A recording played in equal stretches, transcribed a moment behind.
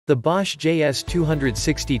The BOSCH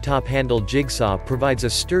JS260 top-handle jigsaw provides a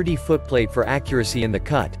sturdy footplate for accuracy in the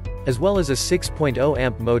cut, as well as a 6.0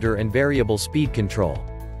 amp motor and variable speed control.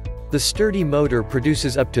 The sturdy motor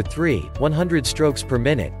produces up to 100 strokes per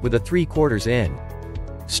minute with a 3/4 in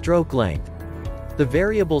stroke length. The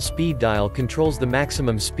variable speed dial controls the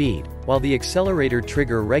maximum speed, while the accelerator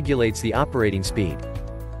trigger regulates the operating speed.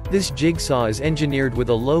 This jigsaw is engineered with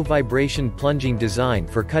a low-vibration plunging design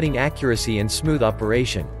for cutting accuracy and smooth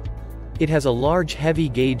operation. It has a large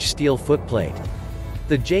heavy-gauge steel footplate.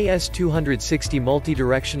 The JS260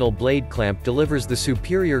 multidirectional blade clamp delivers the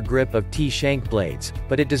superior grip of T-Shank blades,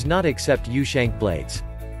 but it does not accept U-Shank blades.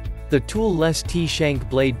 The tool-less T-Shank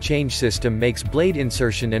blade change system makes blade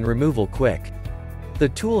insertion and removal quick. The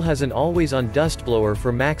tool has an always-on dust blower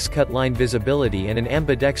for max cut line visibility and an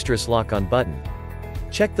ambidextrous lock-on button.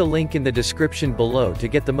 Check the link in the description below to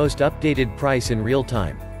get the most updated price in real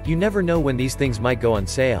time. You never know when these things might go on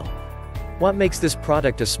sale. What makes this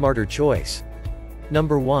product a smarter choice?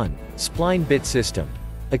 Number 1. Spline bit system.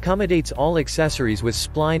 Accommodates all accessories with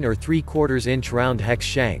spline or 3/4 inch round hex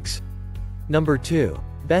shanks. Number 2.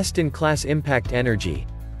 Best-in-class impact energy.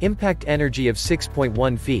 Impact energy of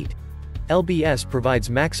 6.1 feet. LBS provides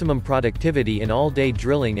maximum productivity in all-day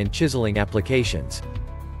drilling and chiseling applications.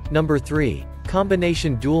 Number 3.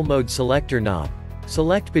 Combination dual-mode selector knob.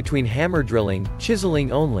 Select between hammer drilling,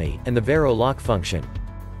 chiseling only, and the Vero lock function.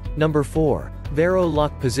 Number 4. Vero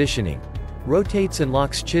lock positioning. Rotates and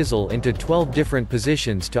locks chisel into 12 different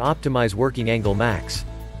positions to optimize working angle max.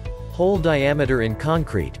 Hole diameter in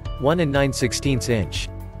concrete, 1 9/16 inch.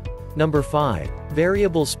 Number 5.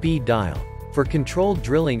 Variable speed dial. For controlled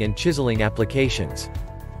drilling and chiseling applications.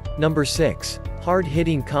 Number 6.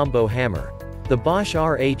 Hard-hitting combo hammer. The BOSCH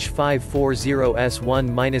RH540S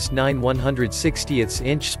 1-9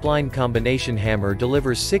 inch spline combination hammer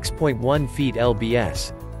delivers 6.1 feet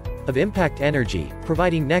lbs of impact energy,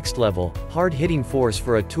 providing next-level, hard-hitting force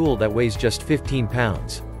for a tool that weighs just 15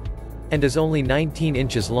 pounds. And is only 19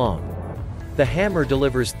 inches long. The hammer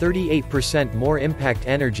delivers 38% more impact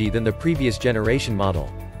energy than the previous generation model.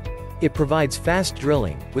 It provides fast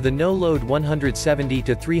drilling, with a no-load 170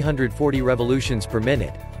 to 340 revolutions per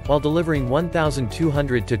minute, while delivering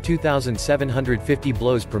 1,200 to 2,750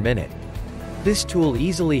 blows per minute. This tool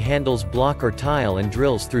easily handles block or tile and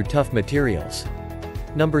drills through tough materials.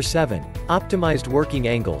 Number 7. Optimized working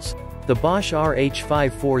angles. The BOSCH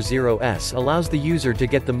RH540S allows the user to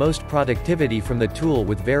get the most productivity from the tool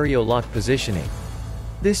with Vero lock positioning.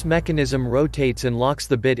 This mechanism rotates and locks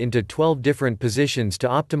the bit into 12 different positions to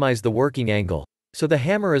optimize the working angle, so the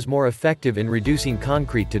hammer is more effective in reducing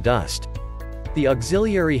concrete to dust. The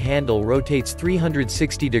auxiliary handle rotates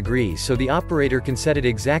 360 degrees so the operator can set it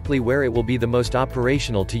exactly where it will be the most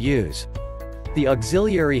operational to use. The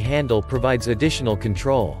auxiliary handle provides additional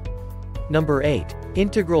control. Number 8.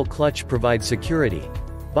 Integral clutch provides security.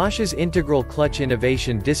 BOSCH's integral clutch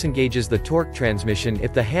innovation disengages the torque transmission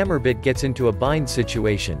if the hammer bit gets into a bind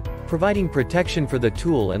situation, providing protection for the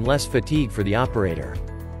tool and less fatigue for the operator.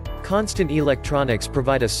 Constant electronics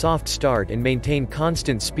provide a soft start and maintain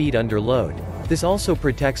constant speed under load. This also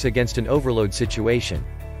protects against an overload situation.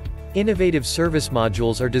 Innovative service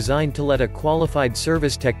modules are designed to let a qualified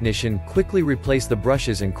service technician quickly replace the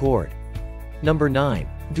brushes and cord. Number 9.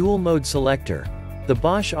 Dual mode selector. The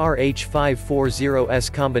BOSCH RH540S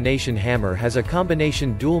combination hammer has a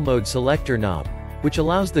combination dual mode selector knob, which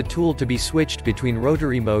allows the tool to be switched between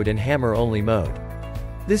rotary mode and hammer-only mode.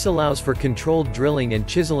 This allows for controlled drilling and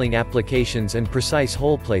chiseling applications and precise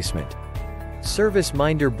hole placement. Service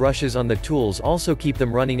minder brushes on the tools also keep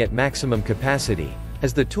them running at maximum capacity,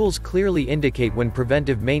 as the tools clearly indicate when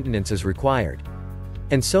preventive maintenance is required.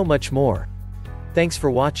 And so much more. Thanks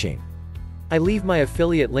for watching. I leave my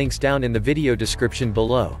affiliate links down in the video description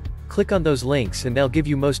below. Click on those links and they'll give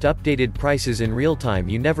you most updated prices in real time.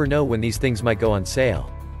 You never know when these things might go on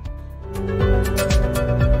sale.